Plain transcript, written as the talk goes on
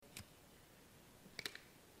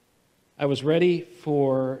I was ready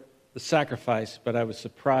for the sacrifice, but I was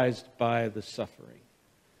surprised by the suffering.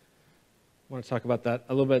 I want to talk about that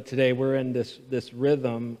a little bit today. We're in this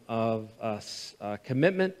rhythm of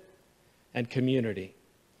commitment and community.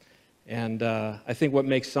 And I think what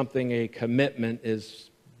makes something a commitment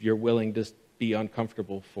is you're willing to be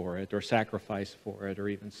uncomfortable for it or sacrifice for it or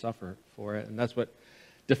even suffer for it. And that's what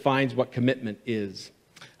defines what commitment is.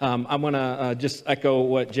 I want to just echo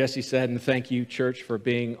what Jesse said and thank you, church, for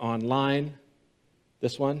being online.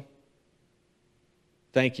 This one.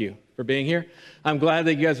 Thank you for being here. I'm glad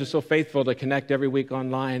that you guys are so faithful to connect every week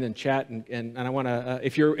online and chat. And I want to,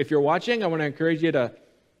 if you're watching, I want to encourage you to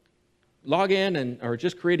log in or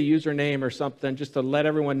just create a username or something just to let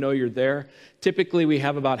everyone know you're there. Typically, we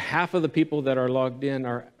have about half of the people that are logged in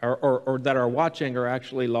or that are watching are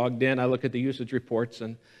actually logged in. I look at the usage reports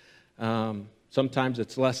and sometimes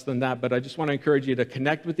it's less than that, but I just want to encourage you to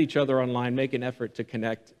connect with each other online, make an effort to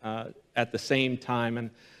connect at the same time. And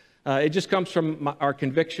it just comes from our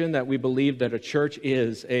conviction that we believe that a church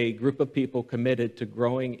is a group of people committed to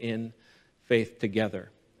growing in faith together.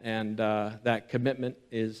 And that commitment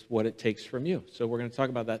is what it takes from you. So we're going to talk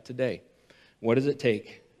about that today. What does it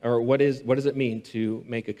take, or what does it mean to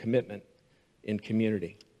make a commitment in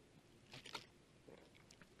community?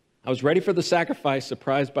 I was ready for the sacrifice,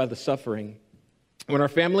 surprised by the suffering. When our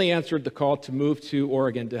family answered the call to move to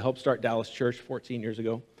Oregon to help start Dallas Church 14 years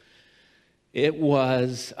ago, it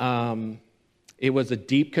was a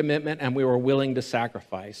deep commitment, and we were willing to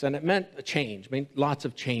sacrifice. And it meant a change. I mean, lots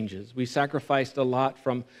of changes. We sacrificed a lot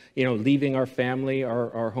from, leaving our family,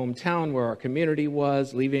 our hometown where our community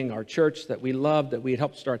was, leaving our church that we loved, that we had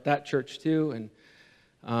helped start that church too,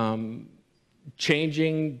 and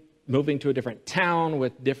changing, moving to a different town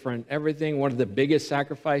with different everything. One of the biggest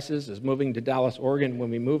sacrifices is moving to Dallas, Oregon. When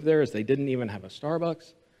we moved there, is they didn't even have a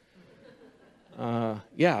Starbucks.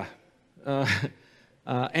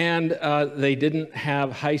 And they didn't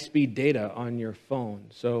have high-speed data on your phone.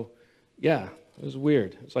 So, yeah, it was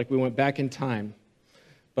weird. It's like we went back in time.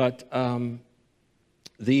 But some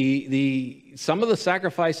of the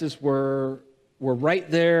sacrifices were right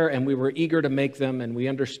there, and we were eager to make them, and we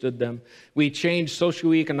understood them. We changed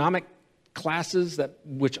socioeconomic classes,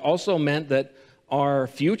 which also meant that our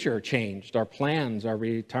future changed, our plans, our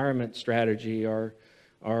retirement strategy, our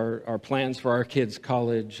plans for our kids'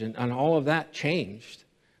 college, and all of that changed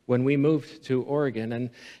when we moved to Oregon.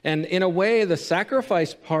 And in a way, the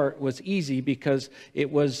sacrifice part was easy because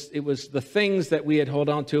it was the things that we had held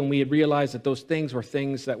on to, and we had realized that those things were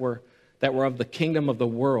things that were of the kingdom of the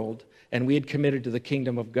world, and we had committed to the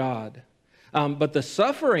kingdom of God. But the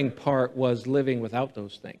suffering part was living without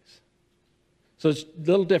those things. So it's a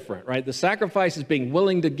little different, right? The sacrifice is being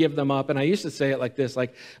willing to give them up. And I used to say it like this,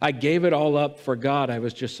 like, I gave it all up for God. I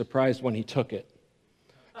was just surprised when he took it.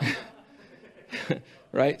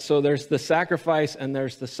 Right? So there's the sacrifice and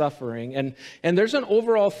there's the suffering. And there's an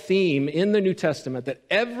overall theme in the New Testament that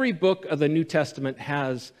every book of the New Testament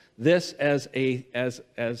has this as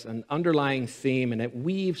an underlying theme, and it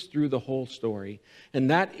weaves through the whole story. And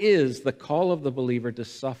that is the call of the believer to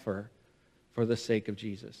suffer for the sake of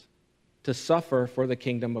Jesus. To suffer for the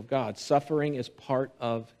kingdom of God. Suffering is part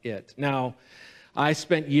of it. Now, I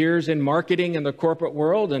spent years in marketing in the corporate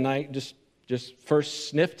world, and I just first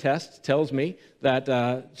sniff test tells me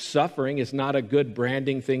that suffering is not a good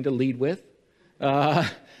branding thing to lead with.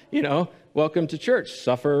 Welcome to church.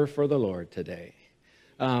 Suffer for the Lord today.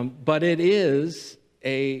 But it is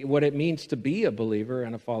what it means to be a believer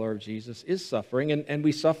and a follower of Jesus is suffering, and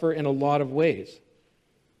we suffer in a lot of ways.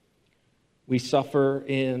 We suffer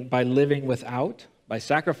by living without, by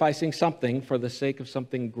sacrificing something for the sake of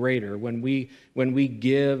something greater. When we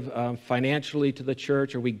give financially to the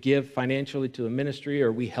church, or we give financially to the ministry,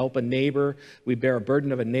 or we help a neighbor, we bear a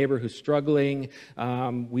burden of a neighbor who's struggling,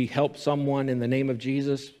 we help someone in the name of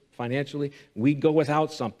Jesus financially, we go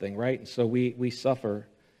without something, right? And so we suffer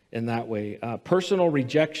in that way. Personal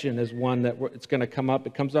rejection is one that it's going to come up.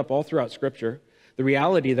 It comes up all throughout Scripture. The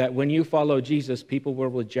reality that when you follow Jesus, people will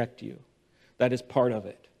reject you. That is part of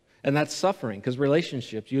it. And that's suffering, because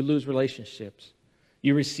you lose relationships.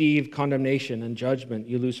 You receive condemnation and judgment.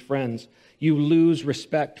 You lose friends. You lose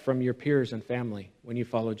respect from your peers and family when you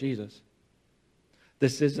follow Jesus.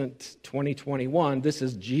 This isn't 2021. This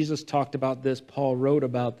is Jesus talked about this. Paul wrote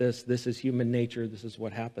about this. This is human nature. This is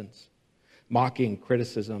what happens. Mocking,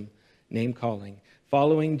 criticism, name-calling.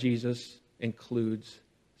 Following Jesus includes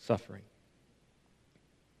suffering.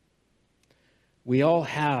 We all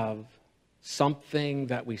have something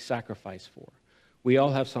that we sacrifice for. We all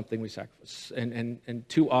have something we sacrifice. And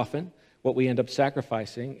too often, what we end up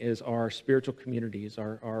sacrificing is our spiritual communities,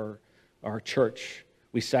 our church,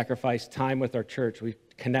 We sacrifice time with our church. We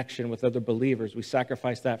connection with other believers. We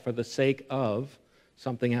sacrifice that for the sake of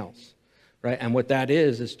something else, right? And what that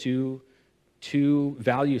is two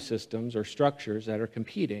value systems or structures that are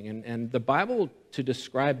competing. And the Bible, to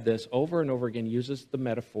describe this over and over again, uses the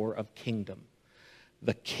metaphor of kingdom.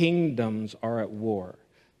 The kingdoms are at war.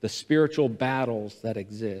 The spiritual battles that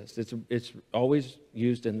exist. It's always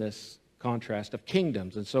used in this contrast of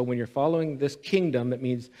kingdoms. And so when you're following this kingdom, it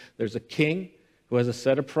means there's a king who has a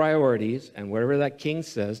set of priorities, and whatever that king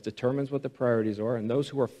says determines what the priorities are, and those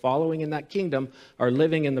who are following in that kingdom are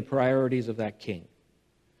living in the priorities of that king.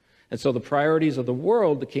 And so the priorities of the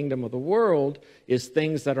world, the kingdom of the world, is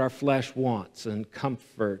things that our flesh wants, and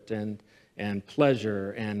comfort and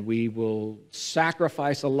pleasure, and we will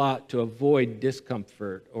sacrifice a lot to avoid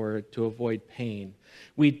discomfort or to avoid pain.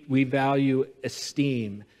 We value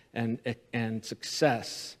esteem and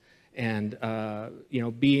success and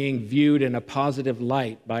being viewed in a positive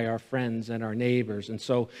light by our friends and our neighbors. And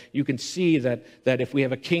so you can see that if we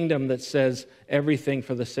have a kingdom that says everything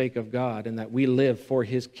for the sake of God and that we live for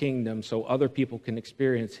his kingdom so other people can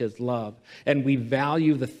experience his love, and we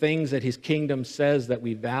value the things that his kingdom says that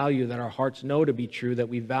we value, that our hearts know to be true, that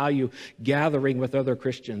we value gathering with other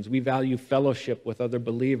Christians, we value fellowship with other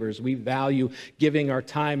believers, we value giving our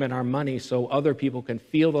time and our money so other people can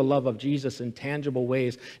feel the love of Jesus in tangible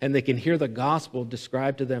ways, and they can hear the gospel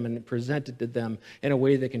described to them and presented to them in a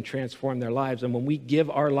way that can transform their lives. And when we give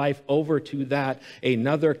our life over to that,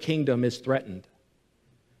 another kingdom is threatened.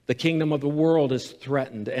 The kingdom of the world is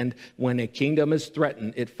threatened. And when a kingdom is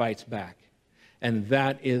threatened, it fights back. And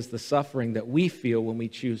that is the suffering that we feel when we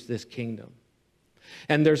choose this kingdom.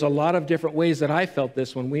 And there's a lot of different ways that I felt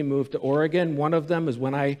this when we moved to Oregon. One of them is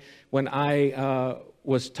when I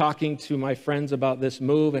was talking to my friends about this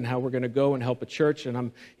move and how we're going to go and help a church, and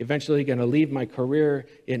I'm eventually going to leave my career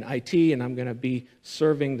in IT, and I'm going to be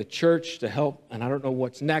serving the church to help, and I don't know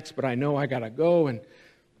what's next, but I know I got to go. And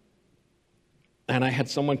I had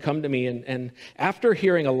someone come to me, and after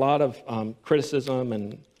hearing a lot of criticism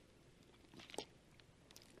and,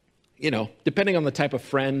 depending on the type of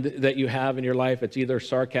friend that you have in your life, it's either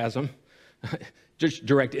sarcasm, just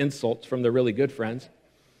direct insults from the really good friends,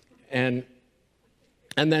 and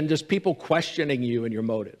then just people questioning you and your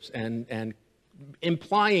motives and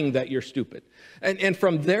implying that you're stupid. And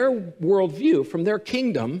from their worldview, from their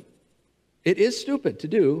kingdom, it is stupid to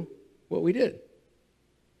do what we did.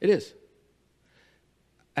 It is.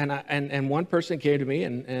 And one person came to me,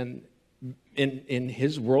 and in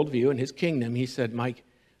his worldview, in his kingdom, he said, Mike,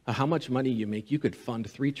 how much money you make, you could fund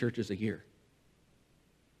 3 churches a year.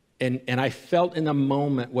 And I felt in the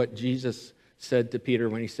moment what Jesus said to Peter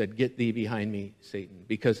when he said, get thee behind me, Satan,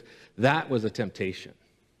 because that was a temptation.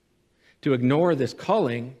 To ignore this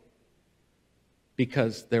calling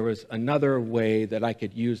because there was another way that I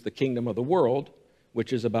could use the kingdom of the world,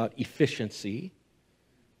 which is about efficiency,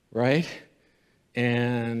 right?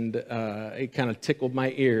 And it kind of tickled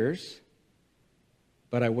my ears,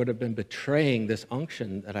 but I would have been betraying this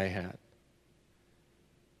unction that I had.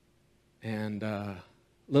 And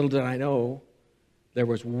little did I know, there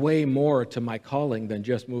was way more to my calling than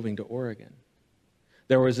just moving to Oregon.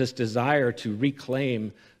 There was this desire to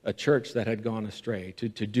reclaim a church that had gone astray, to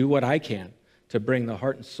do what I can to bring the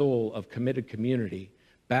heart and soul of committed community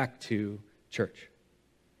back to church.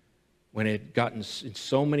 When it had gotten in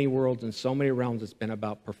so many worlds and so many realms, it's been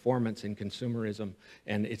about performance and consumerism,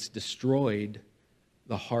 and it's destroyed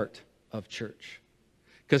the heart of church.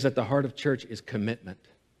 Because at the heart of church is commitment.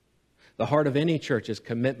 The heart of any church is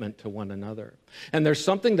commitment to one another. And there's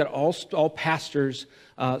something that all pastors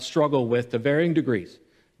struggle with to varying degrees.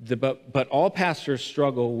 But all pastors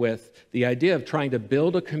struggle with the idea of trying to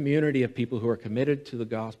build a community of people who are committed to the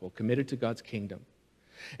gospel, committed to God's kingdom.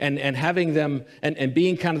 And having them, and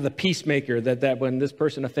being kind of the peacemaker, that when this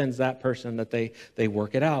person offends that person, that they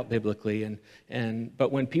work it out biblically.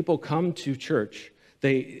 But when people come to church,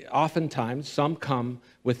 they oftentimes, some come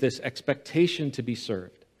with this expectation to be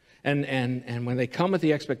served. And when they come with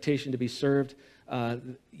the expectation to be served,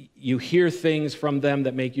 you hear things from them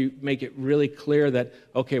that make it really clear that,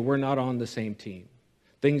 okay, we're not on the same team.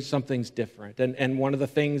 Something's different. And one of the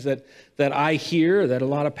things that I hear, that a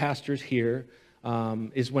lot of pastors hear,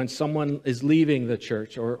 is when someone is leaving the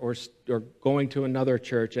church or going to another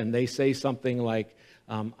church, and they say something like,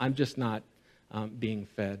 I'm just not being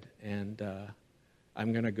fed, and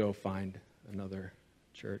I'm going to go find another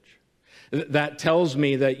church. That tells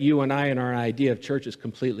me that you and I and our idea of church is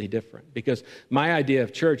completely different, because my idea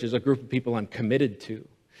of church is a group of people I'm committed to.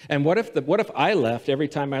 And what if I left every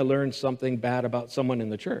time I learned something bad about someone in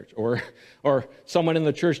the church, or someone in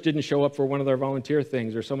the church didn't show up for one of their volunteer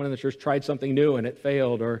things, or someone in the church tried something new and it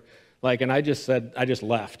failed, and I just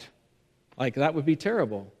left. Like, that would be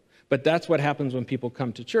terrible. But that's what happens when people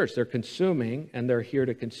come to church. They're consuming, and they're here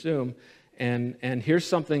to consume. And here's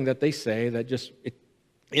something that they say that just it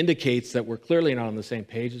indicates that we're clearly not on the same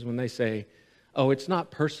page, is when they say, oh, it's not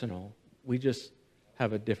personal. We just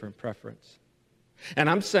have a different preference. And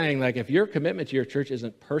I'm saying, like, if your commitment to your church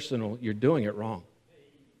isn't personal, you're doing it wrong.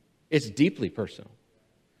 It's deeply personal,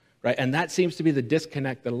 right? And that seems to be the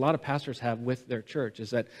disconnect that a lot of pastors have with their church,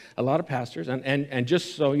 is that a lot of pastors, and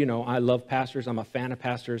just so you know, I love pastors, I'm a fan of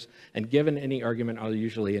pastors, and given any argument, I'll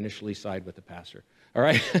usually initially side with the pastor, all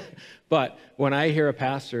right? But when I hear a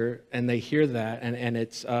pastor and they hear that, and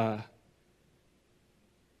it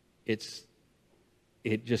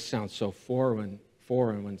just sounds so foreign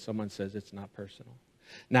when someone says it's not personal.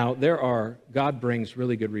 Now, God brings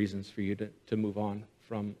really good reasons for you to move on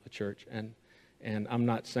from a church, and I'm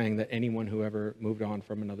not saying that anyone who ever moved on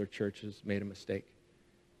from another church has made a mistake.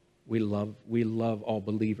 We love all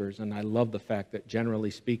believers, and I love the fact that generally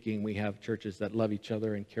speaking, we have churches that love each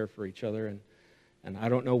other and care for each other, and I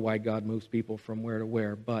don't know why God moves people from where to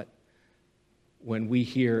where, but when we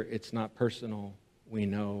hear it's not personal, we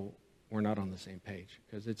know we're not on the same page,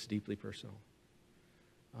 because it's deeply personal.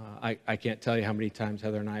 I can't tell you how many times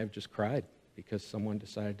Heather and I have just cried because someone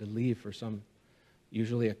decided to leave for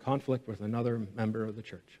usually a conflict with another member of the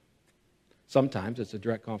church. Sometimes it's a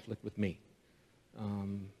direct conflict with me.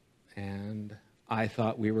 And I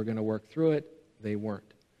thought we were going to work through it. They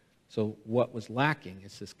weren't. So what was lacking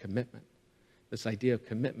is this commitment, this idea of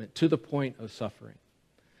commitment to the point of suffering.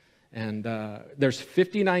 And there's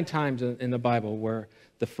 59 times in the Bible where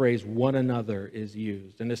the phrase one another is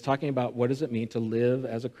used. And it's talking about what does it mean to live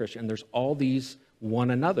as a Christian. There's all these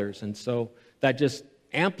one another's. And so that just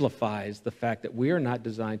amplifies the fact that we are not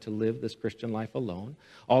designed to live this Christian life alone.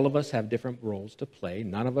 All of us have different roles to play.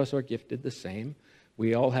 None of us are gifted the same.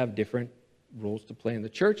 We all have different roles to play in the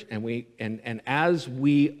church. And as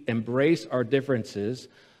we embrace our differences,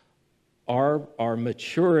 our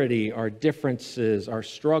maturity, our differences, our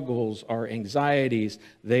struggles, our anxieties,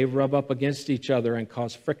 they rub up against each other and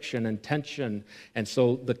cause friction and tension. And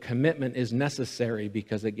so the commitment is necessary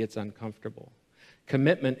because it gets uncomfortable.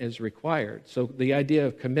 Commitment is required. So the idea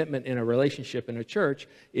of commitment in a relationship in a church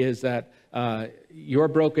is that you're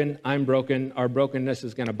broken, I'm broken, our brokenness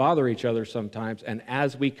is going to bother each other sometimes. And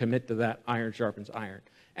as we commit to that, iron sharpens iron.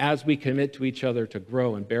 As we commit to each other to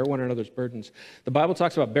grow and bear one another's burdens. The Bible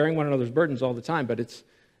talks about bearing one another's burdens all the time, but it's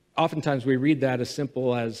oftentimes we read that as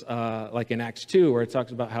simple as like in Acts 2, where it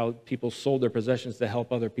talks about how people sold their possessions to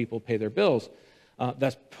help other people pay their bills.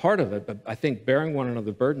 That's part of it, but I think bearing one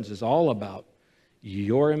another's burdens is all about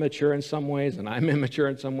you're immature in some ways and I'm immature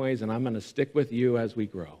in some ways, and I'm going to stick with you as we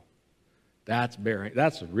grow. That's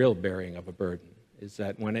the real bearing of a burden, is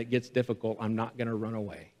that when it gets difficult, I'm not going to run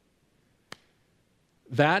away.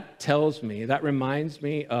 That reminds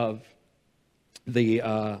me of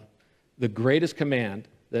the greatest command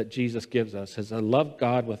that Jesus gives us, is to love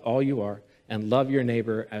God with all you are and love your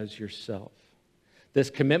neighbor as yourself. This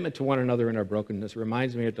commitment to one another in our brokenness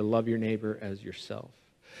reminds me to love your neighbor as yourself.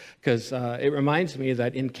 Because it reminds me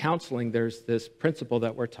that in counseling, there's this principle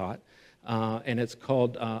that we're taught, and it's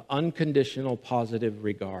called unconditional positive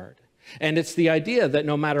regard. And it's the idea that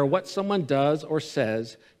no matter what someone does or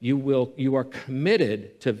says, you are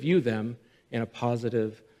committed to view them in a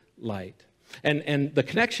positive light. And the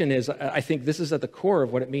connection is, I think this is at the core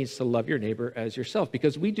of what it means to love your neighbor as yourself,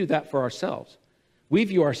 because we do that for ourselves. We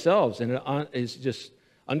view ourselves in as just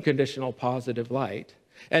unconditional positive light.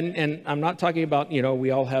 And I'm not talking about, we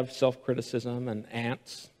all have self-criticism and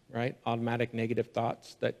ants, right? Automatic negative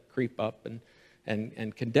thoughts that creep up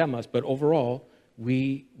and condemn us. But overall,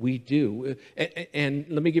 we do. And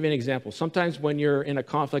let me give you an example. Sometimes when you're in a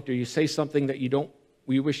conflict or you say something that you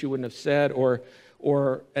wish you wouldn't have said,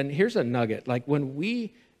 and here's a nugget, like when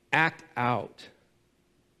we act out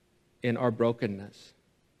in our brokenness,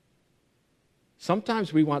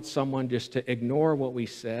 sometimes we want someone just to ignore what we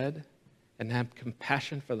said and have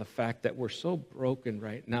compassion for the fact that we're so broken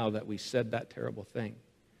right now that we said that terrible thing.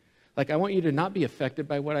 Like, I want you to not be affected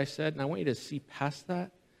by what I said, and I want you to see past that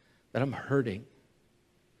I'm hurting.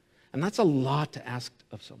 And that's a lot to ask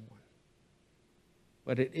of someone.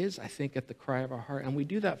 But it is, I think, at the cry of our heart. And we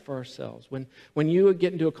do that for ourselves. When you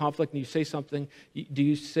get into a conflict and you say something, do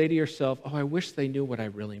you say to yourself, oh, I wish they knew what I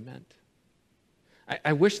really meant.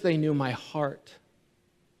 I wish they knew my heart.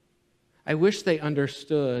 I wish they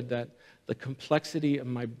understood that the complexity of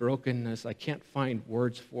my brokenness I can't find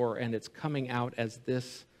words for, and it's coming out as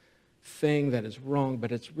this thing that is wrong,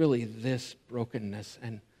 but it's really this brokenness.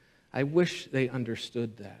 And I wish they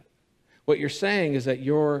understood that. What you're saying is that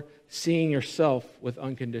you're seeing yourself with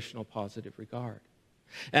unconditional positive regard.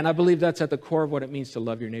 And I believe that's at the core of what it means to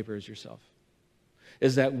love your neighbor as yourself,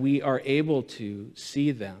 is that we are able to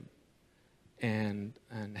see them and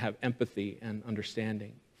have empathy and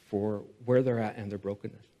understanding for where they're at and their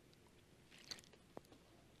brokenness.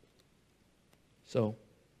 So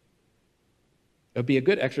it would be a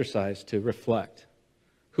good exercise to reflect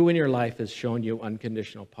who in your life has shown you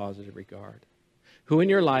unconditional positive regard. Who in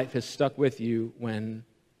your life has stuck with you when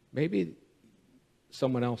maybe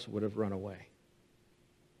someone else would have run away?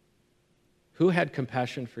 Who had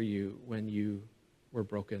compassion for you when you were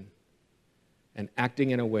broken and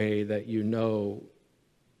acting in a way that you know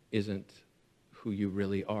isn't who you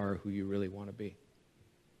really are, who you really want to be?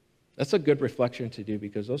 That's a good reflection to do,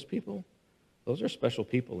 because those people, those are special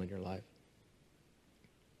people in your life.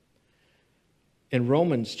 In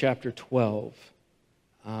Romans chapter 12,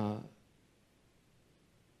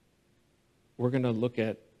 we're going to look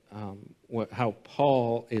at how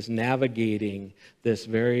Paul is navigating this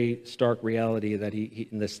very stark reality that he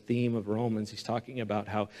in this theme of Romans, he's talking about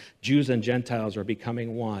how Jews and Gentiles are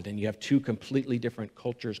becoming one, and you have two completely different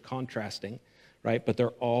cultures contrasting, right? But they're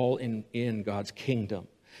all in God's kingdom.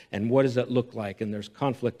 And what does that look like? And there's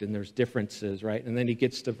conflict and there's differences, right? And then he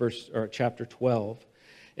gets to chapter 12,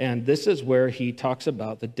 and this is where he talks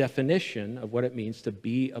about the definition of what it means to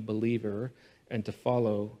be a believer and to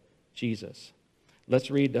follow Jesus. Let's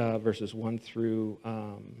read verses 1 through,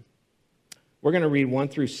 we're going to read 1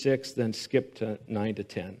 through 6, then skip to 9 to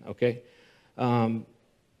 10, okay?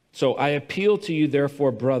 So I appeal to you,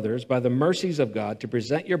 therefore, brothers, by the mercies of God, to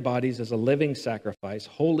present your bodies as a living sacrifice,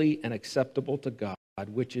 holy and acceptable to God,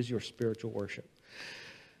 which is your spiritual worship.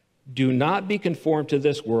 Do not be conformed to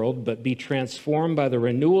this world, but be transformed by the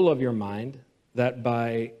renewal of your mind, that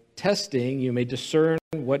by testing you may discern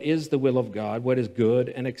what is the will of God, what is good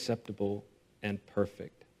and acceptable and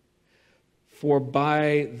perfect. For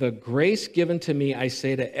by the grace given to me, I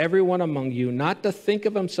say to everyone among you, not to think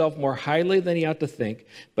of himself more highly than he ought to think,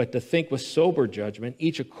 but to think with sober judgment,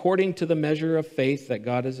 each according to the measure of faith that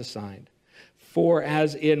God has assigned. For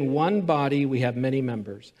as in one body we have many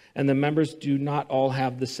members, and the members do not all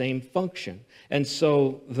have the same function. And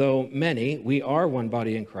so, though many, we are one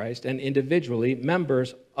body in Christ, and individually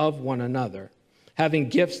members of one another. Having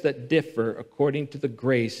gifts that differ according to the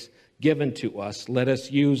grace given to us, let us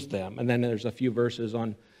use them. And then there's a few verses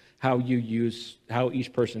on how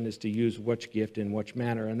each person is to use which gift in which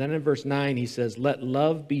manner. And then in verse 9, he says, let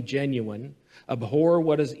love be genuine, abhor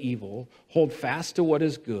what is evil, hold fast to what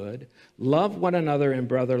is good, love one another in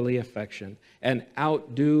brotherly affection, and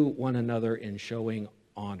outdo one another in showing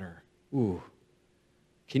honor. Ooh.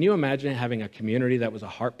 Can you imagine having a community that was a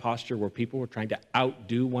heart posture where people were trying to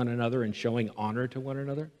outdo one another and showing honor to one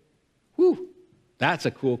another? Whew. That's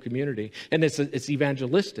a cool community. And it's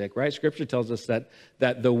evangelistic, right? Scripture tells us that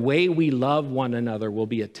the way we love one another will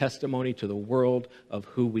be a testimony to the world of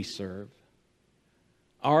who we serve.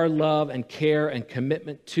 Our love and care and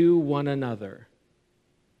commitment to one another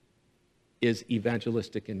is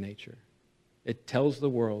evangelistic in nature. It tells the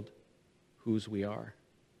world whose we are.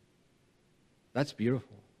 That's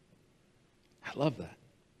beautiful. I love that.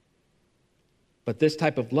 But this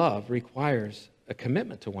type of love requires a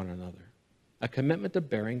commitment to one another. A commitment to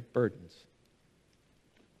bearing burdens.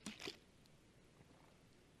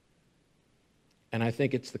 And I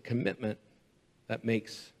think it's the commitment that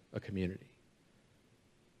makes a community.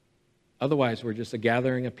 Otherwise, we're just a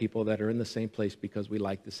gathering of people that are in the same place because we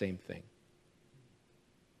like the same thing.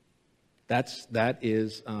 That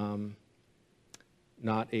is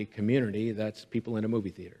not a community. That's people in a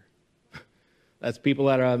movie theater. That's people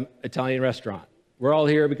at an Italian restaurant. We're all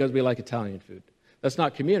here because we like Italian food. That's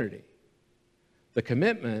not community. The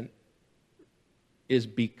commitment is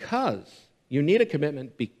because, you need a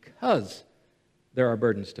commitment because there are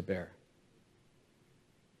burdens to bear.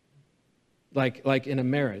 Like in a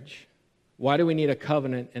marriage. Why do we need a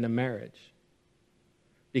covenant in a marriage?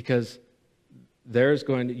 Because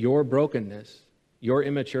your brokenness, your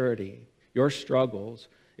immaturity, your struggles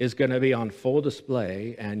is going to be on full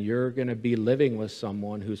display, and you're going to be living with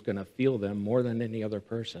someone who's going to feel them more than any other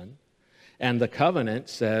person. And the covenant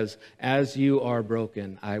says, as you are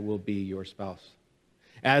broken, I will be your spouse.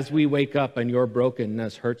 As we wake up and your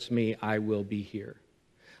brokenness hurts me, I will be here.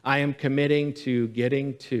 I am committing to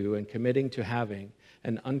getting to and committing to having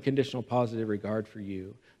an unconditional positive regard for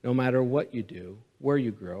you, no matter what you do, where you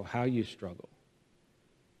grow, how you struggle.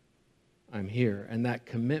 I'm here. And that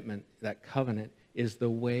commitment, that covenant, is the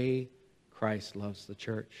way Christ loves the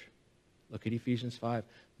church. Look at Ephesians 5.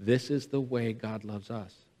 This is the way God loves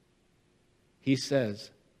us. He says,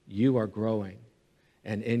 you are growing,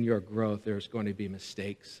 and in your growth, there's going to be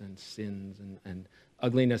mistakes and sins and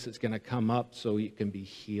ugliness that's going to come up so you can be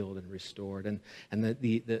healed and restored. And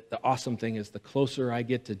the awesome thing is the closer I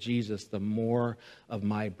get to Jesus, the more of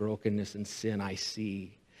my brokenness and sin I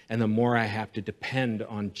see. And the more I have to depend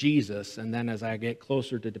on Jesus. And then as I get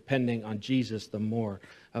closer to depending on Jesus, the more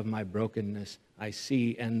of my brokenness I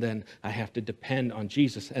see. And then I have to depend on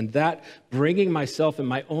Jesus. And that bringing myself in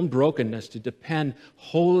my own brokenness to depend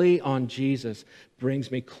wholly on Jesus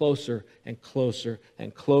brings me closer and closer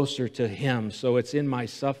and closer to Him. So it's in my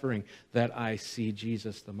suffering that I see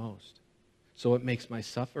Jesus the most. So it makes my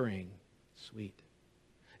suffering sweet.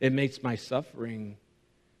 It makes my suffering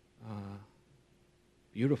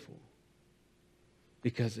beautiful,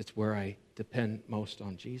 because it's where I depend most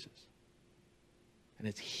on Jesus. And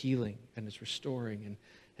it's healing and it's restoring.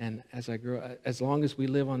 And as I grow, as long as we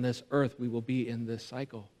live on this earth, we will be in this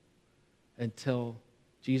cycle until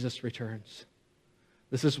Jesus returns.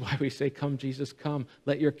 This is why we say, come, Jesus, come.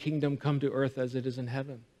 Let your kingdom come to earth as it is in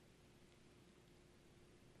heaven.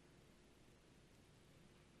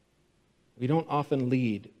 We don't often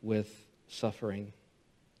lead with suffering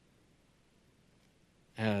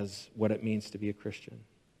as what it means to be a Christian.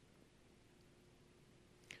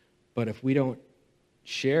 But if we don't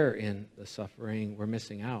share in the suffering, we're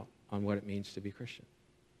missing out on what it means to be Christian.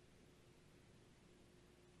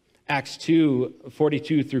 Acts 2,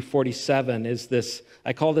 42 through 47 is this,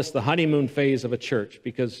 I call this the honeymoon phase of a church,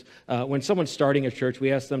 because when someone's starting a church,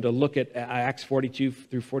 we ask them to look at Acts 42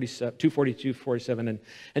 through 47, 242, 47, and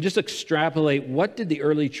just extrapolate, what did the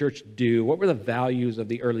early church do? What were the values of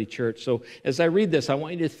the early church? So as I read this, I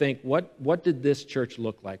want you to think, what did this church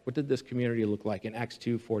look like? What did this community look like in Acts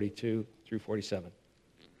 2, 42 through 47?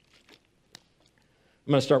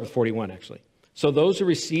 I'm going to start with 41, actually. So those who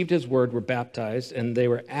received his word were baptized, and they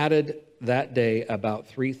were added that day about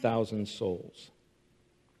 3,000 souls.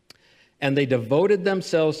 And they devoted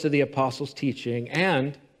themselves to the apostles' teaching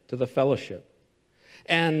and to the fellowship,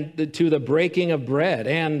 and to the breaking of bread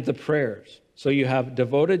and the prayers. So you have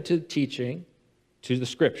devoted to teaching, to the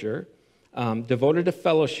scripture, devoted to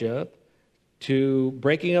fellowship, to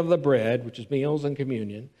breaking of the bread, which is meals and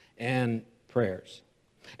communion, and prayers.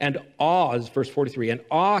 And awe, is verse 43, and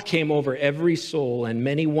awe came over every soul, and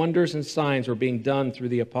many wonders and signs were being done through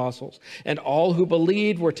the apostles. And all who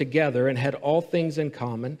believed were together and had all things in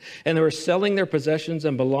common, and they were selling their possessions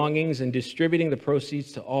and belongings and distributing the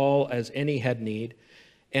proceeds to all as any had need.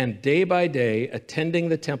 And day by day, attending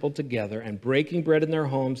the temple together and breaking bread in their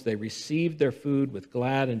homes, they received their food with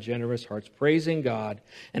glad and generous hearts, praising God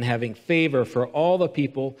and having favor for all the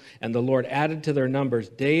people. And the Lord added to their numbers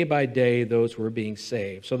day by day those who were being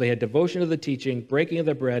saved. So they had devotion to the teaching, breaking of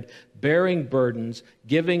the bread, bearing burdens,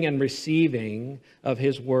 giving and receiving of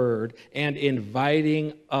his word, and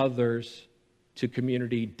inviting others to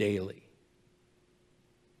community daily.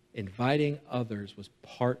 Inviting others was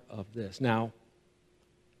part of this. Now,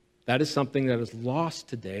 that is something that is lost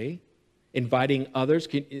today. Inviting others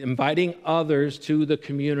to the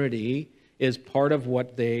community is part of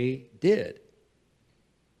what they did.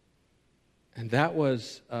 And that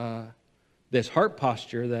was this heart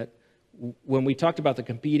posture that when we talked about the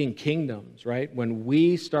competing kingdoms, right? When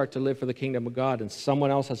we start to live for the kingdom of God and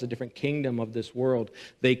someone else has a different kingdom of this world,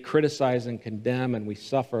 they criticize and condemn, and we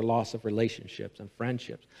suffer loss of relationships and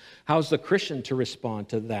friendships. How's the Christian to respond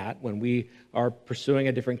to that when we are pursuing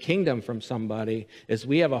a different kingdom from somebody? Is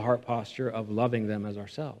we have a heart posture of loving them as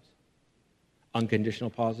ourselves.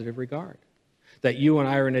 Unconditional positive regard. That you and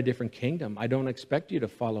I are in a different kingdom. I don't expect you to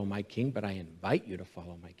follow my king, but I invite you to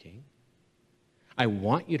follow my king. I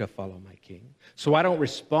want you to follow my king. So I don't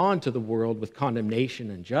respond to the world with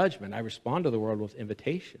condemnation and judgment. I respond to the world with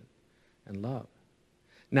invitation and love.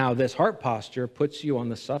 Now, this heart posture puts you on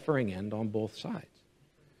the suffering end on both sides,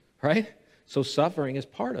 right? So suffering is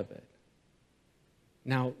part of it.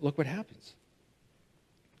 Now, look what happens.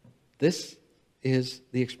 This is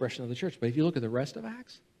the expression of the church. But if you look at the rest of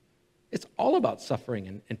Acts, it's all about suffering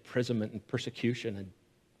and imprisonment and persecution and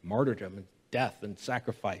martyrdom and death and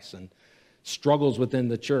sacrifice and struggles within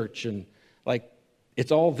the church, and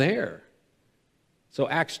it's all there. So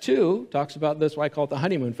Acts 2 talks about this, why I call it the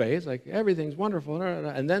honeymoon phase, like everything's wonderful,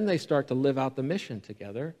 and then they start to live out the mission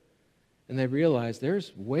together, and they realize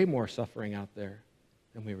there's way more suffering out there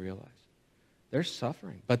than we realize. There's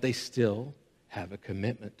suffering, but they still have a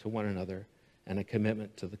commitment to one another and a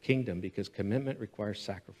commitment to the kingdom, because commitment requires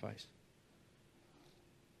sacrifice.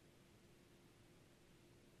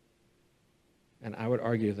 And I would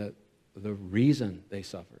argue that the reason they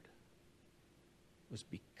suffered was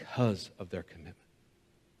because of their commitment.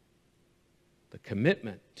 the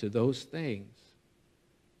commitment to those things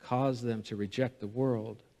caused them to reject the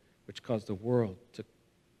world, which caused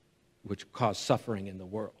suffering in the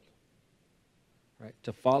world. Right?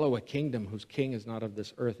 To follow a kingdom whose king is not of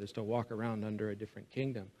this earth is to walk around under a different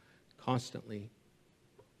kingdom, constantly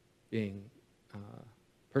being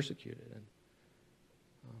persecuted. And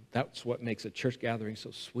that's what makes a church gathering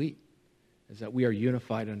so sweet, is that we are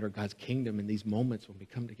unified under God's kingdom in these moments when we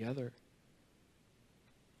come together.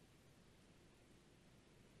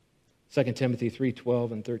 2 Timothy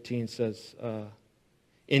 3:12 and 13 says,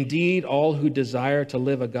 indeed, all who desire to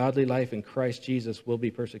live a godly life in Christ Jesus will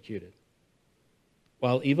be persecuted,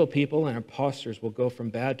 while evil people and impostors will go from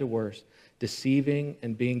bad to worse, deceiving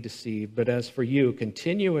and being deceived. But as for you,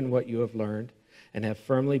 continue in what you have learned and have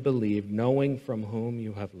firmly believed, knowing from whom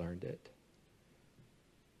you have learned it.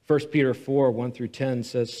 1 Peter 4:1 through 10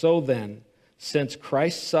 says, so then, since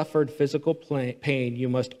Christ suffered physical pain, you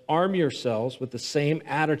must arm yourselves with the same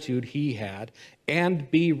attitude he had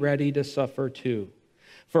and be ready to suffer too.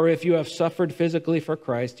 For if you have suffered physically for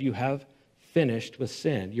Christ, you have finished with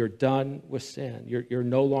sin. You're done with sin. You're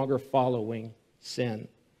no longer following sin.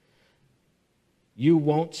 You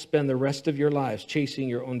won't spend the rest of your lives chasing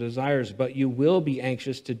your own desires, but you will be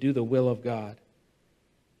anxious to do the will of God.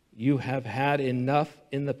 You have had enough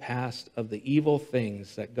in the past of the evil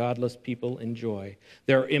things that godless people enjoy,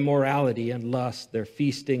 their immorality and lust, their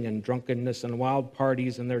feasting and drunkenness and wild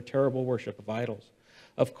parties and their terrible worship of idols.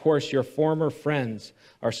 Of course, your former friends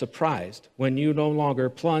are surprised when you no longer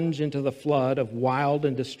plunge into the flood of wild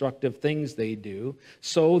and destructive things they do,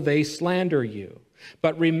 so they slander you.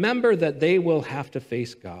 But remember that they will have to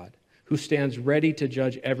face God, who stands ready to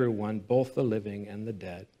judge everyone, both the living and the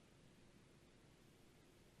dead.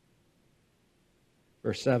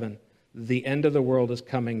 Verse 7, the end of the world is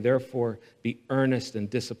coming, therefore be earnest and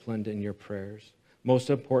disciplined in your prayers. Most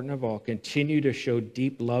important of all, continue to show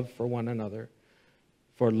deep love for one another,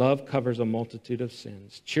 for love covers a multitude of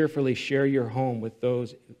sins. Cheerfully share your home with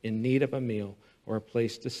those in need of a meal or a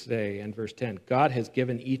place to stay. And verse 10, God has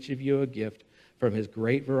given each of you a gift from his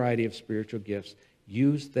great variety of spiritual gifts.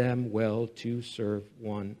 Use them well to serve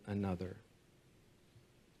one another.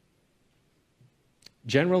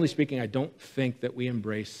 Generally speaking, I don't think that we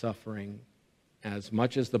embrace suffering as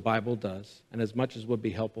much as the Bible does and as much as would be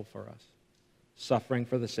helpful for us. Suffering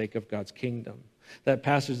for the sake of God's kingdom. That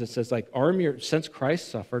passage that says, like, since Christ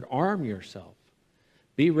suffered, arm yourself.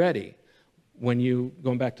 Be ready.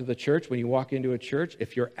 Going back to the church, when you walk into a church,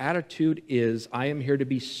 if your attitude is, I am here to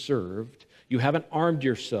be served, you haven't armed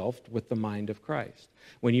yourself with the mind of Christ.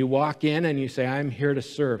 When you walk in and you say, I'm here to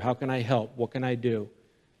serve, how can I help? What can I do?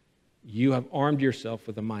 You have armed yourself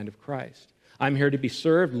with the mind of Christ. I'm here to be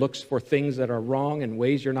served, looks for things that are wrong and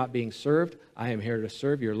ways you're not being served. I am here to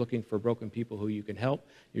serve. You're looking for broken people who you can help.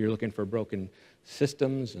 You're looking for broken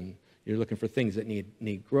systems, and you're looking for things that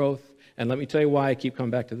need growth. And let me tell you why I keep coming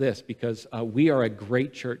back to this, because we are a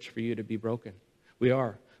great church for you to be broken. We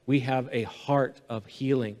are. We have a heart of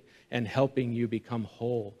healing and helping you become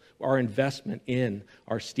whole. Our investment in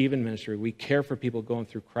our Stephen ministry, we care for people going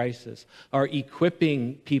through crisis. Our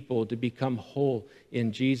equipping people to become whole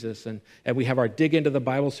in Jesus. And we have our Dig Into the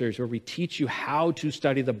Bible series where we teach you how to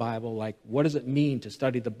study the Bible. Like, what does it mean to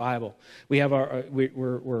study the Bible? We have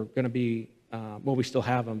we're going to be, we still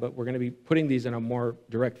have them, but we're going to be putting these in a more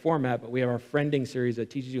direct format. But we have our Friending series that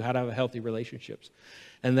teaches you how to have healthy relationships.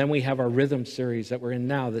 And then we have our Rhythm series that we're in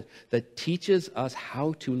now that teaches us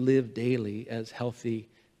how to live daily as healthy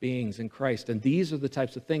beings in Christ. And these are the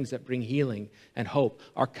types of things that bring healing and hope.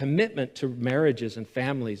 Our commitment to marriages and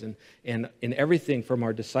families and in everything from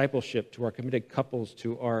our discipleship to our committed couples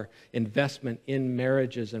to our investment in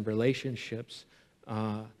marriages and relationships,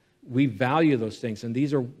 we value those things. And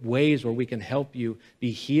these are ways where we can help you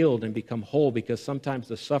be healed and become whole, because sometimes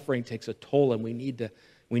the suffering takes a toll and we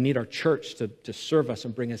need our church to serve us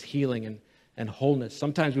and bring us healing and wholeness.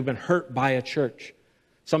 Sometimes we've been hurt by a church.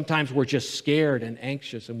 Sometimes we're just scared and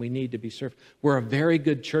anxious and we need to be served. We're a very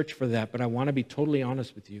good church for that, but I want to be totally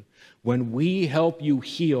honest with you. When we help you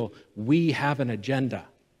heal, we have an agenda.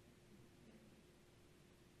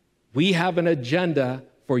 We have an agenda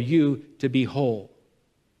for you to be whole.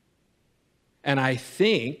 And I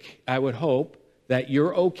would hope that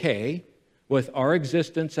you're okay with our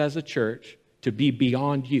existence as a church to be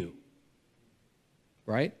beyond you,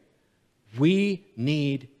 right? We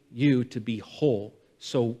need you to be whole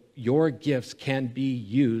so your gifts can be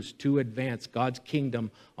used to advance God's kingdom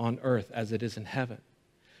on earth as it is in heaven.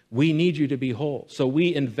 We need you to be whole. So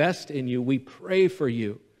we invest in you. We pray for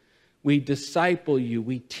you. We disciple you.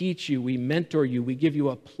 We teach you. We mentor you. We give you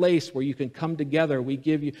a place where you can come together. We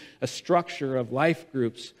give you a structure of life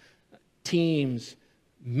groups. teams,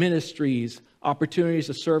 ministries, opportunities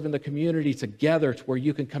to serve in the community together to where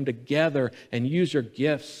you can come together and use your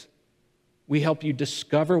gifts. We help you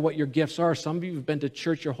discover what your gifts are. Some of you have been to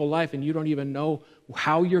church your whole life and you don't even know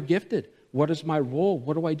how you're gifted. What is my role?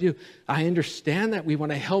 What do I do? I understand that we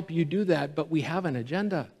want to help you do that, but we have an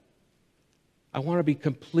agenda. I want to be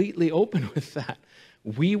completely open with that.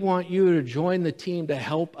 We want you to join the team to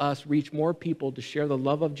help us reach more people to share the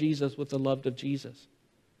love of Jesus with the love of Jesus.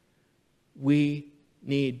 We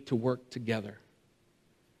need to work together.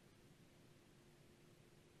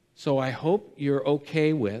 So I hope you're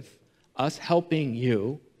okay with us helping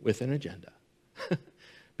you with an agenda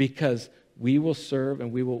because we will serve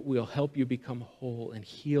and we'll help you become whole and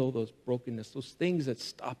heal those brokenness, those things that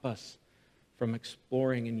stop us from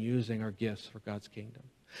exploring and using our gifts for God's kingdom.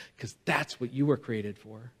 Because that's what you were created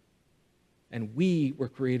for. And we were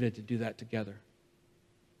created to do that together.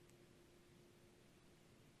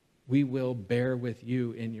 We will bear with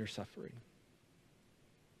you in your suffering.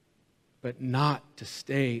 But not to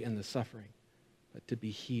stay in the suffering, but to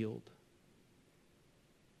be healed.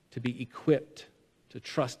 To be equipped to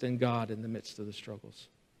trust in God in the midst of the struggles.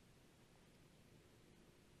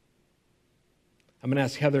 I'm going to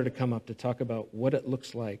ask Heather to come up to talk about what it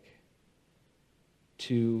looks like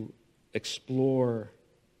to explore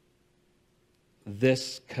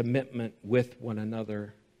this commitment with one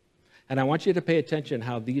another. And I want you to pay attention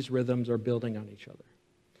how these rhythms are building on each other.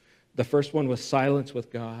 The first one was silence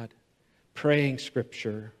with God, praying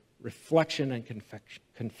scripture, reflection and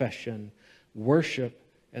confession, worship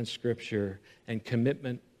and scripture, and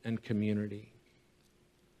commitment and community.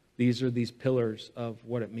 These are these pillars of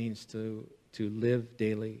what it means to live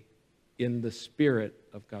daily in the spirit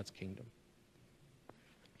of God's kingdom.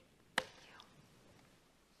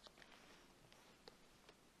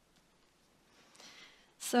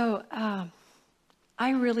 So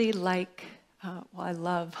I really I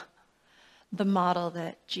love the model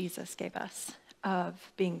that Jesus gave us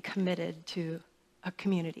of being committed to a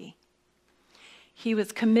community. He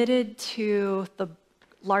was committed to the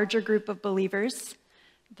larger group of believers,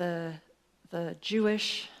 the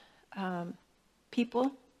Jewish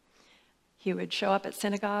people. He would show up at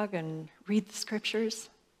synagogue and read the scriptures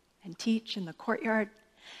and teach in the courtyard.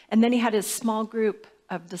 And then he had his small group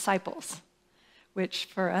of disciples, which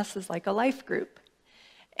for us is like a life group.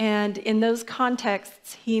 And in those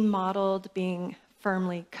contexts, he modeled being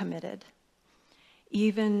firmly committed,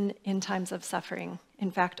 even in times of suffering.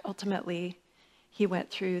 In fact, ultimately, he went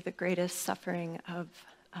through the greatest suffering of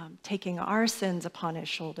taking our sins upon his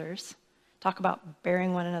shoulders, talk about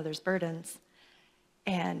bearing one another's burdens,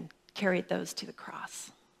 and carried those to the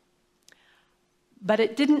cross. But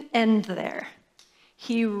it didn't end there.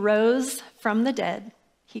 He rose from the dead.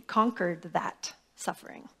 He conquered that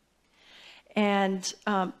suffering. And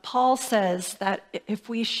Paul says that if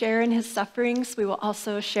we share in his sufferings, we will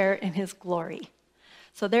also share in his glory.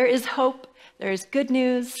 So there is hope, there is good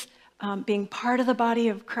news, being part of the body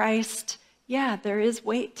of Christ. Yeah, there is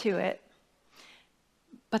weight to it.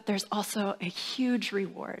 But there's also a huge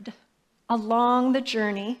reward along the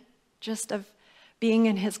journey, just of being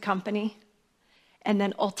in his company, and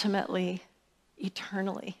then ultimately,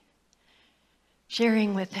 eternally,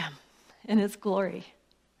 sharing with him in his glory.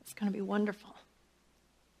 It's going to be wonderful.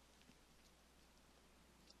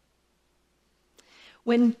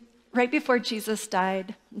 Right before Jesus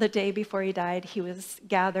died, the day before he died, he was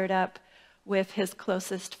gathered up with his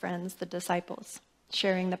closest friends, the disciples,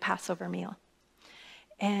 sharing the Passover meal.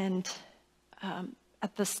 And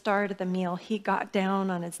at the start of the meal, he got down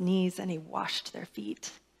on his knees and he washed their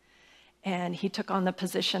feet. And he took on the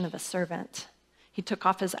position of a servant. He took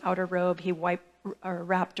off his outer robe, he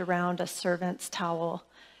wrapped around a servant's towel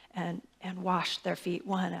and washed their feet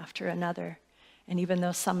one after another. And even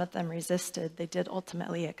though some of them resisted, they did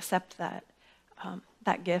ultimately accept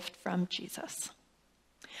that gift from Jesus.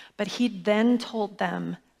 But he then told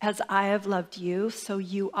them, "As I have loved you, so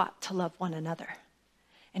you ought to love one another."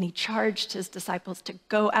 And he charged his disciples to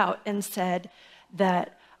go out and said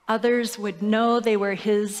that others would know they were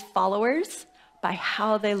his followers by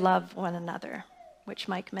how they love one another, which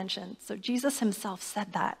Mike mentioned. So Jesus himself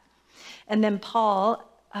said that. And then Paul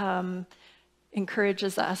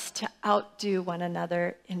encourages us to outdo one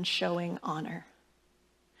another in showing honor.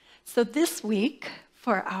 So this week,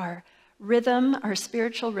 for our rhythm, our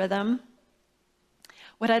spiritual rhythm,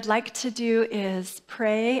 what I'd like to do is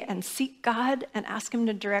pray and seek God and ask him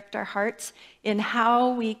to direct our hearts in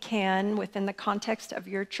how we can, within the context of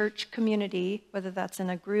your church community, whether that's in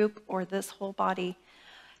a group or this whole body,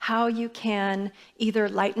 how you can either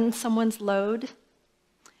lighten someone's load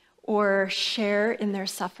or share in their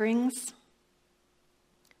sufferings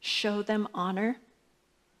show them honor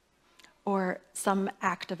or some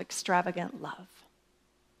act of extravagant love.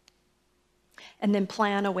 And then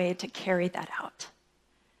plan a way to carry that out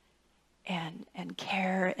and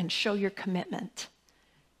care and show your commitment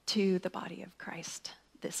to the body of Christ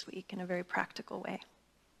this week in a very practical way.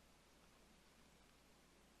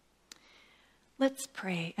 Let's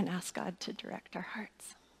pray and ask God to direct our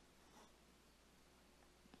hearts.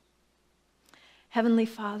 Heavenly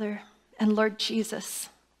Father and Lord Jesus,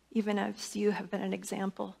 even as you have been an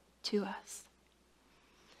example to us,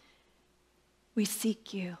 we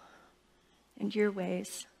seek you and your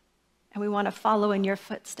ways, and we want to follow in your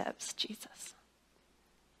footsteps, Jesus.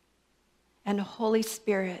 And Holy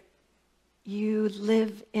Spirit, you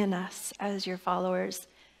live in us as your followers,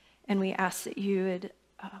 and we ask that you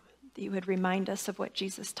would remind us of what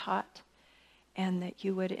Jesus taught, and that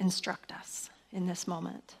you would instruct us in this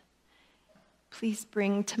moment. Please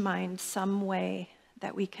bring to mind some way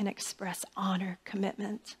that we can express honor,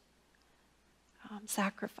 commitment,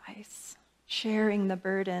 sacrifice, sharing the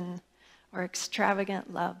burden, or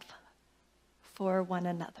extravagant love for one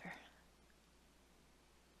another.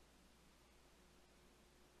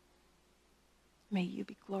 May you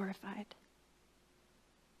be glorified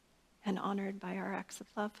and honored by our acts of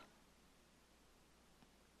love.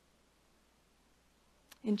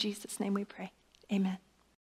 In Jesus' name we pray. Amen.